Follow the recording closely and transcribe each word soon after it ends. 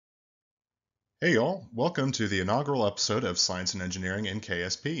Hey y'all, welcome to the inaugural episode of Science and Engineering in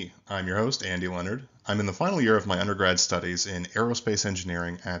KSP. I'm your host, Andy Leonard. I'm in the final year of my undergrad studies in aerospace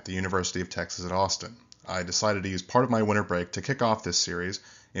engineering at the University of Texas at Austin. I decided to use part of my winter break to kick off this series,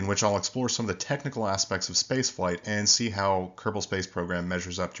 in which I'll explore some of the technical aspects of spaceflight and see how Kerbal Space Program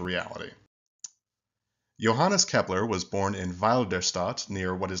measures up to reality. Johannes Kepler was born in Weil-der-Stadt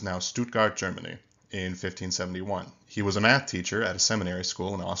near what is now Stuttgart, Germany, in 1571. He was a math teacher at a seminary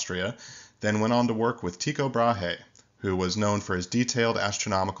school in Austria, then went on to work with Tycho Brahe, who was known for his detailed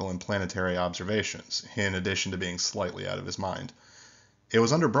astronomical and planetary observations, in addition to being slightly out of his mind. It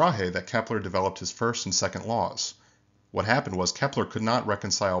was under Brahe that Kepler developed his first and second laws. What happened was Kepler could not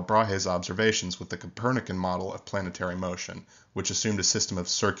reconcile Brahe's observations with the Copernican model of planetary motion, which assumed a system of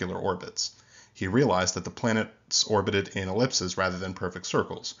circular orbits. He realized that the planets orbited in ellipses rather than perfect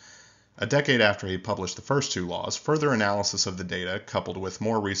circles. A decade after he published the first two laws, further analysis of the data, coupled with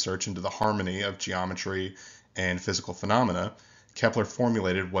more research into the harmony of geometry and physical phenomena, Kepler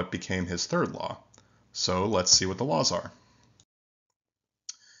formulated what became his third law. So let's see what the laws are.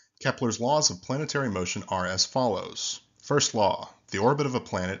 Kepler's laws of planetary motion are as follows. First law, the orbit of a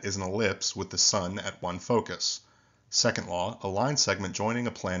planet is an ellipse with the sun at one focus. Second law, a line segment joining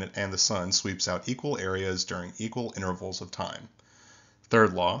a planet and the sun sweeps out equal areas during equal intervals of time.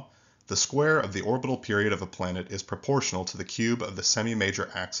 Third law, the square of the orbital period of a planet is proportional to the cube of the semi-major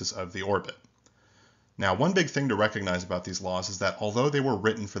axis of the orbit. Now, one big thing to recognize about these laws is that although they were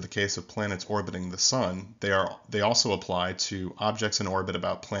written for the case of planets orbiting the sun, they also apply to objects in orbit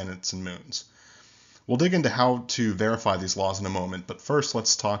about planets and moons. We'll dig into how to verify these laws in a moment, but first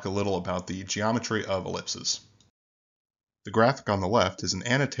let's talk a little about the geometry of ellipses. The graphic on the left is an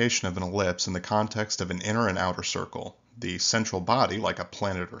annotation of an ellipse in the context of an inner and outer circle. The central body, like a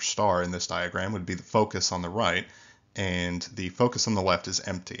planet or star in this diagram, would be the focus on the right, and the focus on the left is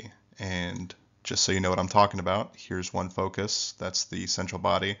empty. And just so you know what I'm talking about, here's one focus, that's the central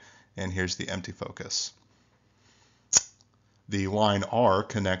body, and here's the empty focus. The line R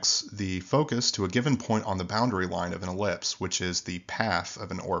connects the focus to a given point on the boundary line of an ellipse, which is the path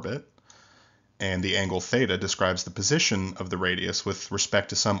of an orbit, and the angle theta describes the position of the radius with respect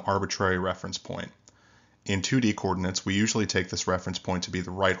to some arbitrary reference point. In 2D coordinates, we usually take this reference point to be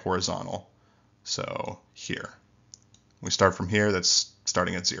the right horizontal. So here. We start from here, that's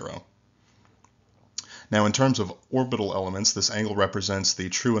starting at 0. Now in terms of orbital elements, this angle represents the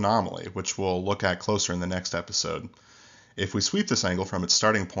true anomaly, which we'll look at closer in the next episode. If we sweep this angle from its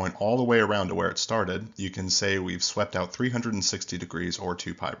starting point all the way around to where it started, you can say we've swept out 360 degrees or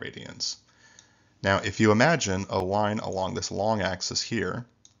 2 pi radians. Now, if you imagine a line along this long axis here,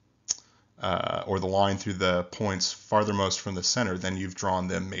 or the line through the points farthermost from the center, then you've drawn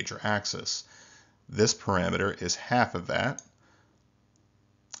the major axis. This parameter is half of that,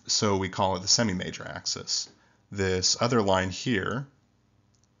 so we call it the semi-major axis. This other line here,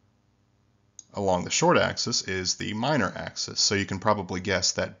 along the short axis, is the minor axis, so you can probably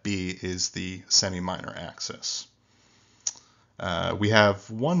guess that B is the semi-minor axis. We have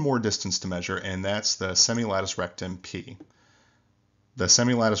one more distance to measure, and that's the semilattice rectum P. The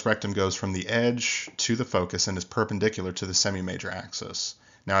semilattice rectum goes from the edge to the focus and is perpendicular to the semi-major axis.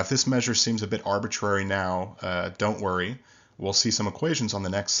 Now, if this measure seems a bit arbitrary now, don't worry. We'll see some equations on the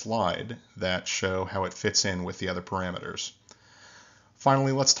next slide that show how it fits in with the other parameters.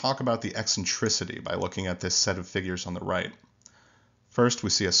 Finally, let's talk about the eccentricity by looking at this set of figures on the right. First, we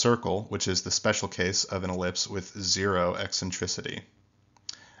see a circle, which is the special case of an ellipse with 0 eccentricity.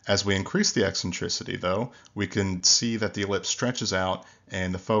 As we increase the eccentricity, though, we can see that the ellipse stretches out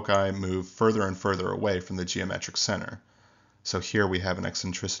and the foci move further and further away from the geometric center. So here we have an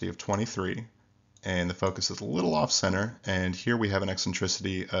eccentricity of 23, and the focus is a little off-center, and here we have an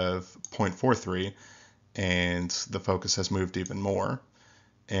eccentricity of 0.43, and the focus has moved even more.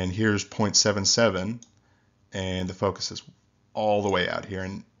 And here's 0.77, and the focus is all the way out here,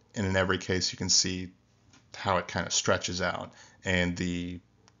 and in every case you can see how it kind of stretches out, and the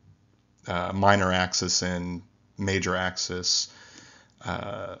minor axis and major axis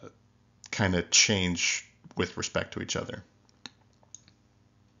kind of change with respect to each other.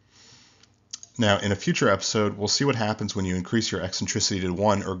 Now, in a future episode, we'll see what happens when you increase your eccentricity to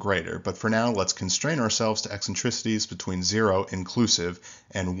 1 or greater, but for now, let's constrain ourselves to eccentricities between 0 inclusive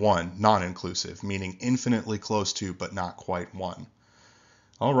and 1 non-inclusive, meaning infinitely close to but not quite 1.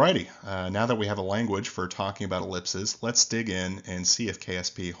 Alrighty, now that we have a language for talking about ellipses, let's dig in and see if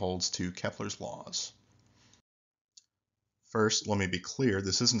KSP holds to Kepler's laws. First, let me be clear,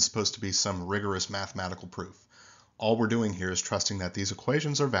 this isn't supposed to be some rigorous mathematical proof. All we're doing here is trusting that these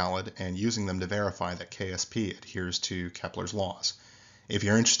equations are valid and using them to verify that KSP adheres to Kepler's laws. If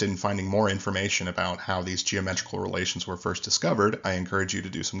you're interested in finding more information about how these geometrical relations were first discovered, I encourage you to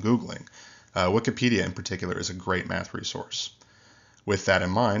do some Googling. Wikipedia in particular is a great math resource. With that in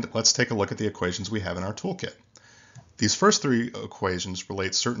mind, let's take a look at the equations we have in our toolkit. These first three equations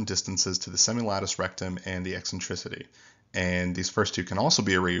relate certain distances to the semilattice rectum and the eccentricity. And these first two can also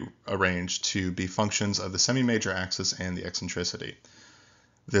be rearranged to be functions of the semi-major axis and the eccentricity.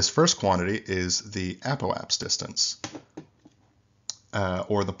 This first quantity is the apoapse distance,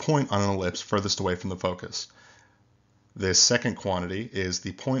 or the point on an ellipse furthest away from the focus. This second quantity is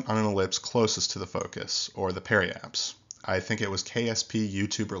the point on an ellipse closest to the focus, or the periapse. I think it was KSP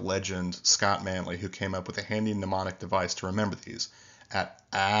YouTuber legend Scott Manley who came up with a handy mnemonic device to remember these. At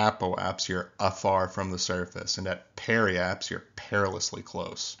apoapse, you're afar from the surface, and at periapse, you're perilously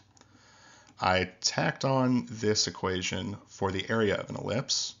close. I tacked on this equation for the area of an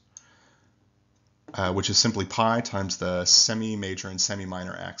ellipse, which is simply pi times the semi-major and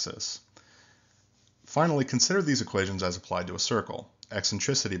semi-minor axis. Finally, consider these equations as applied to a circle.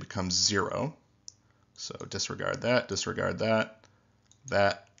 Eccentricity becomes 0, so disregard that,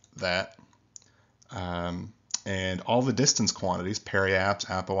 that. And all the distance quantities, periapse,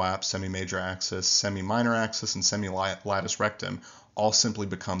 apoapse, semi-major axis, semi-minor axis, and semi-lattice rectum, all simply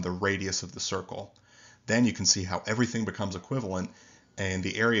become the radius of the circle. Then you can see how everything becomes equivalent, and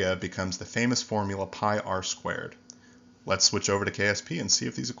the area becomes the famous formula pi r squared. Let's switch over to KSP and see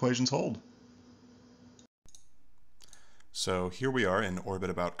if these equations hold. So here we are in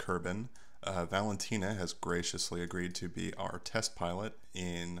orbit about Kerbin. Valentina has graciously agreed to be our test pilot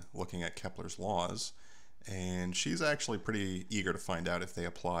in looking at Kepler's laws, and she's actually pretty eager to find out if they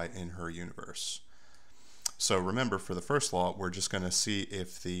apply in her universe. So remember, for the first law, we're just going to see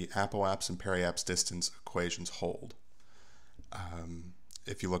if the apoapse and periapse distance equations hold.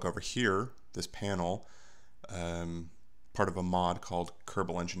 If you look over here, this panel, part of a mod called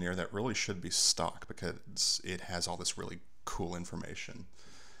Kerbal Engineer that really should be stock because it has all this really cool information.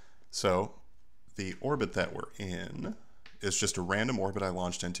 So the orbit that we're in is just a random orbit I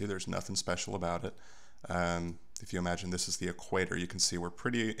launched into. There's nothing special about it. If you imagine this is the equator, you can see we're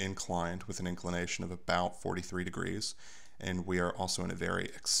pretty inclined with an inclination of about 43 degrees, and we are also in a very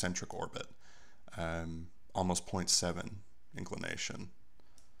eccentric orbit, almost 0.7 inclination.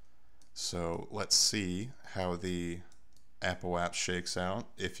 So let's see how the apoapse shakes out.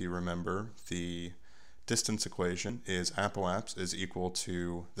 If you remember, the distance equation is apoapse is equal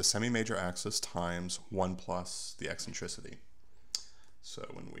to the semi-major axis times 1 plus the eccentricity. So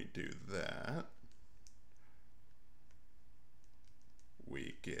when we do that,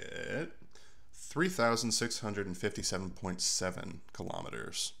 we get 3,657.7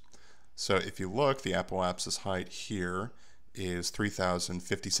 kilometers. So if you look, the apoapse's height here is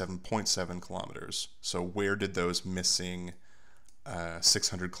 3,057.7 kilometers. So where did those missing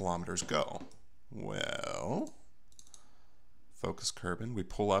 600 kilometers go? Well, focus Kerbin. We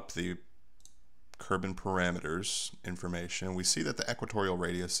pull up the Kerbin parameters information, and we see that the equatorial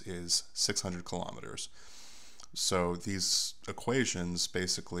radius is 600 kilometers. So these equations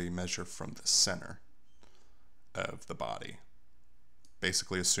basically measure from the center of the body,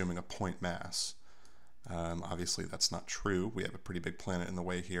 basically assuming a point mass. Obviously that's not true. We have a pretty big planet in the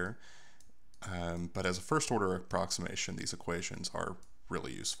way here. But as a first order approximation, these equations are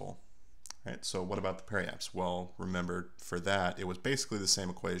really useful. Right, so what about the periapse? Well, remember, for that, it was basically the same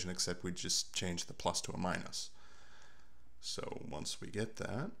equation, except we just changed the plus to a minus. So once we get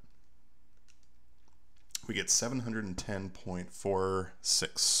that, we get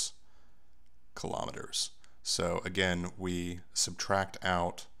 710.46 kilometers. So again, we subtract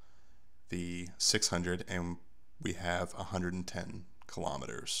out the 600 and we have 110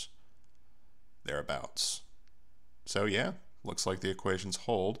 kilometers thereabouts. So yeah, looks like the equations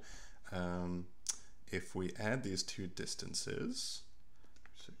hold. If we add these two distances,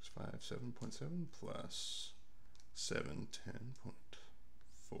 657.7 plus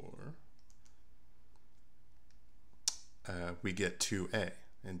 710.4, we get 2a,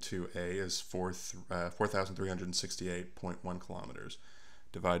 and 2a is 4,368.1 kilometers.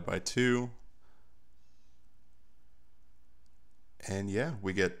 Divide by 2, and yeah,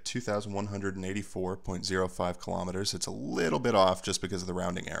 we get 2,184.05 kilometers. It's a little bit off just because of the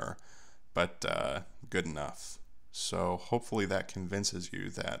rounding error, but good enough. So hopefully that convinces you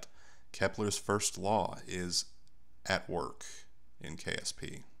that Kepler's first law is at work in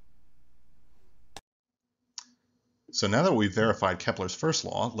KSP. So now that we've verified Kepler's first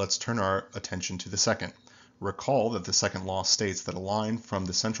law, let's turn our attention to the second. Recall that the second law states that a line from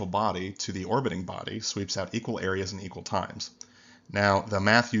the central body to the orbiting body sweeps out equal areas in equal times. Now, the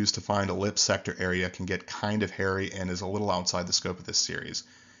math used to find ellipse sector area can get kind of hairy and is a little outside the scope of this series.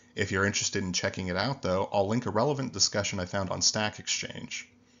 If you're interested in checking it out, though, I'll link a relevant discussion I found on Stack Exchange.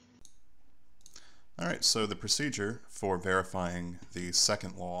 Alright, so the procedure for verifying the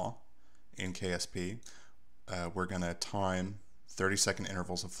second law in KSP, we're going to time 30-second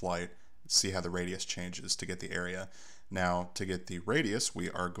intervals of flight, see how the radius changes to get the area. Now, to get the radius, we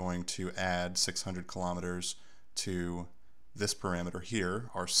are going to add 600 kilometers to this parameter here,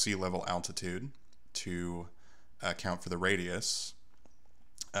 our sea level altitude, to account for the radius.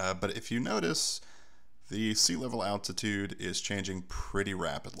 But if you notice, the sea level altitude is changing pretty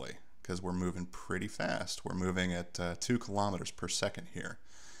rapidly because we're moving pretty fast. We're moving at 2 kilometers per second here.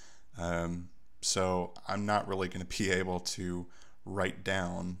 So I'm not really going to be able to write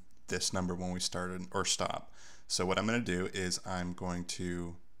down this number when we start or stop. So what I'm going to do is I'm going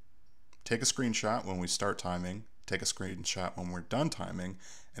to take a screenshot when we start timing, take a screenshot when we're done timing,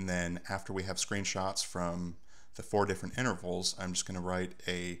 and then after we have screenshots from the 4 different intervals, I'm just going to write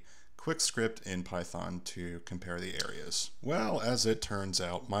a quick script in Python to compare the areas. Well, as it turns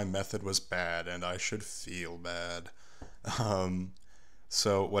out, my method was bad and I should feel bad.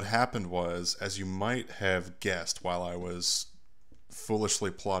 So what happened was, as you might have guessed while I was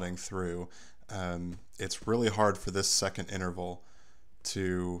foolishly plotting through, it's really hard for this second interval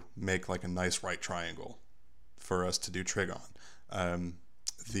to make like a nice right triangle for us to do trig on.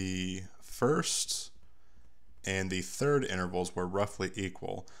 The first and the third intervals were roughly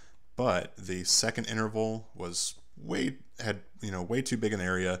equal, but the second interval was way too big an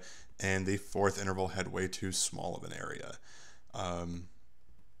area, and the fourth interval had way too small of an area.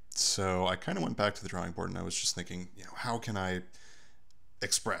 So I kind of went back to the drawing board and I was just thinking, how can I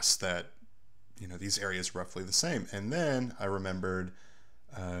express that, these areas roughly the same? And then I remembered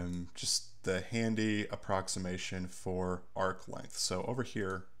just the handy approximation for arc length. So over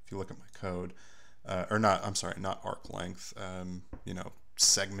here, if you look at my code, not arc length,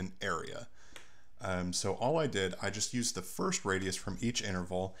 segment area. So all I did, I just used the first radius from each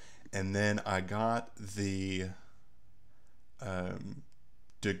interval, and then I got the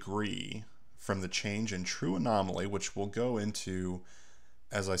degree from the change in true anomaly, which we'll go into,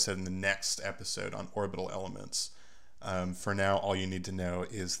 as I said, in the next episode on orbital elements. For now, all you need to know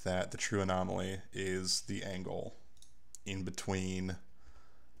is that the true anomaly is the angle in between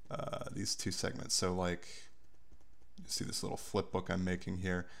these 2 segments. So like, you see this little flip book I'm making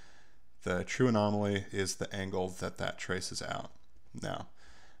here. The true anomaly is the angle that traces out. Now,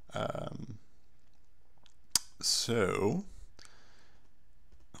 let's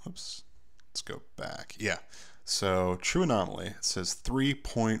go back. Yeah. So true anomaly, it says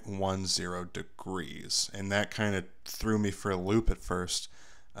 3.10 degrees, and that kind of threw me for a loop at first,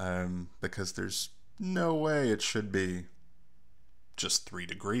 because there's no way it should be just 3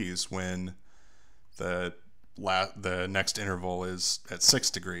 degrees when the next interval is at 6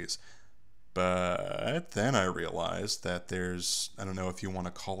 degrees. But then I realized that there's, I don't know if you want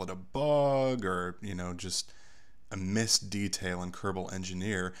to call it a bug or, just a missed detail in Kerbal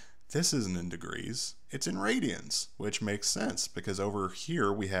Engineer. This isn't in degrees, it's in radians, which makes sense because over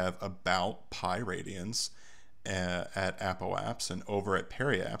here we have about pi radians at apoapse, and over at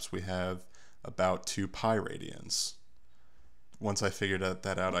periapse we have about 2 pi radians. Once I figured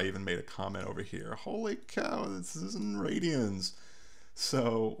that out, I even made a comment over here. Holy cow, this is in radians.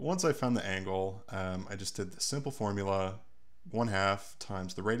 So once I found the angle, I just did the simple formula, 1/2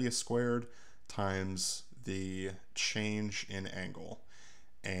 times the radius squared times the change in angle.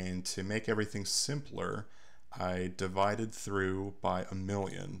 And to make everything simpler, I divided through by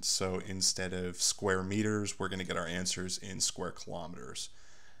 1,000,000. So instead of square meters, we're going to get our answers in square kilometers.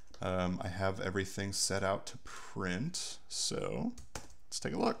 I have everything set out to print, so let's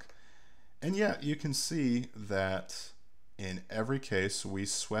take a look. And yeah, you can see that in every case we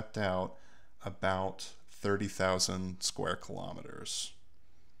swept out about 30,000 square kilometers.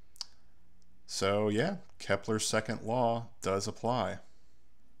 So yeah, Kepler's second law does apply.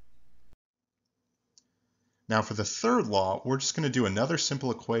 Now for the third law, we're just going to do another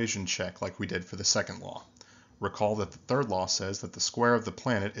simple equation check like we did for the second law. Recall that the third law says that the square of the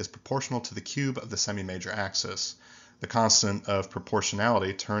planet is proportional to the cube of the semi-major axis. The constant of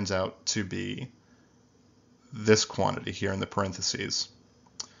proportionality turns out to be this quantity here in the parentheses.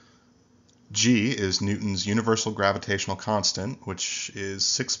 G is Newton's universal gravitational constant, which is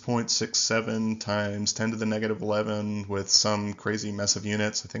 6.67 times 10 to the negative 11 with some crazy mess of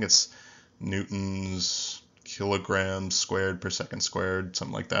units. I think it's Newton's kilograms squared per second squared,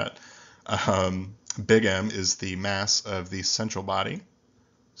 something like that. Big M is the mass of the central body,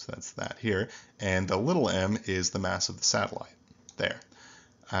 so that's that here, and the little m is the mass of the satellite. there.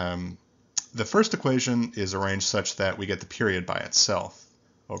 The first equation is arranged such that we get the period by itself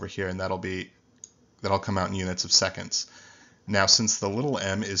over here, and that'll come out in units of seconds. Now, since the little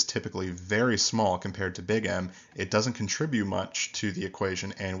m is typically very small compared to big M, it doesn't contribute much to the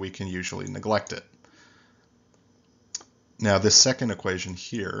equation, and we can usually neglect it. Now, this second equation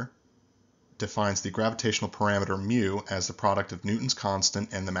here defines the gravitational parameter mu as the product of Newton's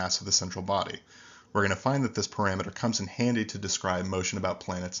constant and the mass of the central body. We're going to find that this parameter comes in handy to describe motion about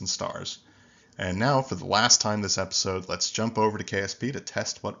planets and stars. And now, for the last time this episode, let's jump over to KSP to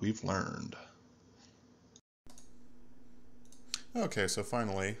test what we've learned. Okay, so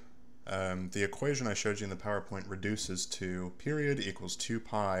finally, the equation I showed you in the PowerPoint reduces to period equals 2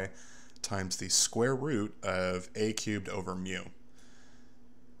 pi times the square root of a cubed over mu.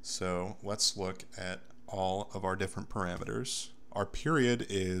 So let's look at all of our different parameters. Our period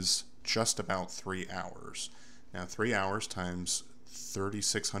is just about 3 hours. Now 3 hours times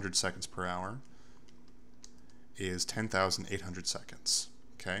 3,600 seconds per hour is 10,800 seconds.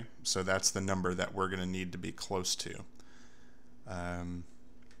 Okay, so that's the number that we're going to need to be close to.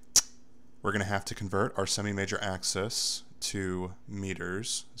 We're going to have to convert our semi-major axis to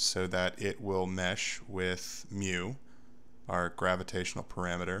meters so that it will mesh with mu, our gravitational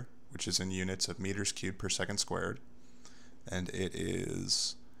parameter, which is in units of meters cubed per second squared, and it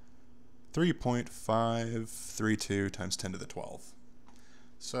is 3.532 times 10 to the 12.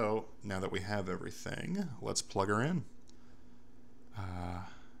 So now that we have everything, let's plug her in.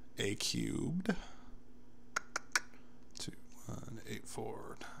 A cubed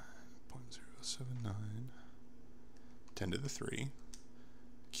 2184.079 10 to the 3,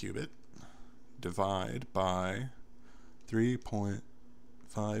 cube it, divide by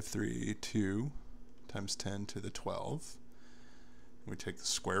 3.532 times 10 to the 12. We take the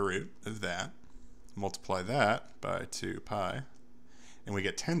square root of that, multiply that by 2 pi, and we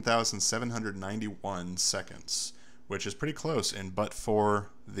get 10,791 seconds, which is pretty close, and but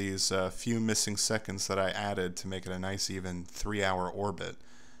for these few missing seconds that I added to make it a nice even 3-hour orbit,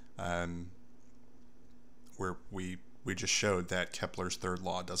 where we just showed that Kepler's third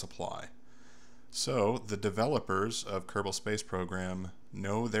law does apply. So the developers of Kerbal Space Program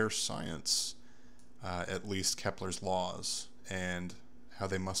know their science, at least Kepler's laws, and how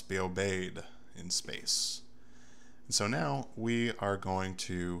they must be obeyed in space. And so now we are going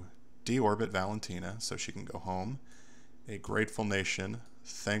to deorbit Valentina so she can go home. A grateful nation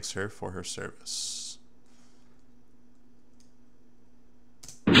thanks her for her service.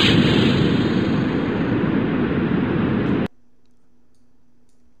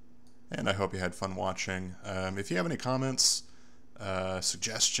 And I hope you had fun watching. If you have any comments,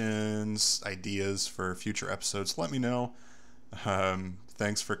 suggestions, ideas for future episodes, let me know.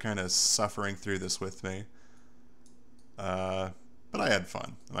 Thanks for kind of suffering through this with me. But I had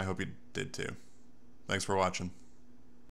fun, and I hope you did too. Thanks for watching.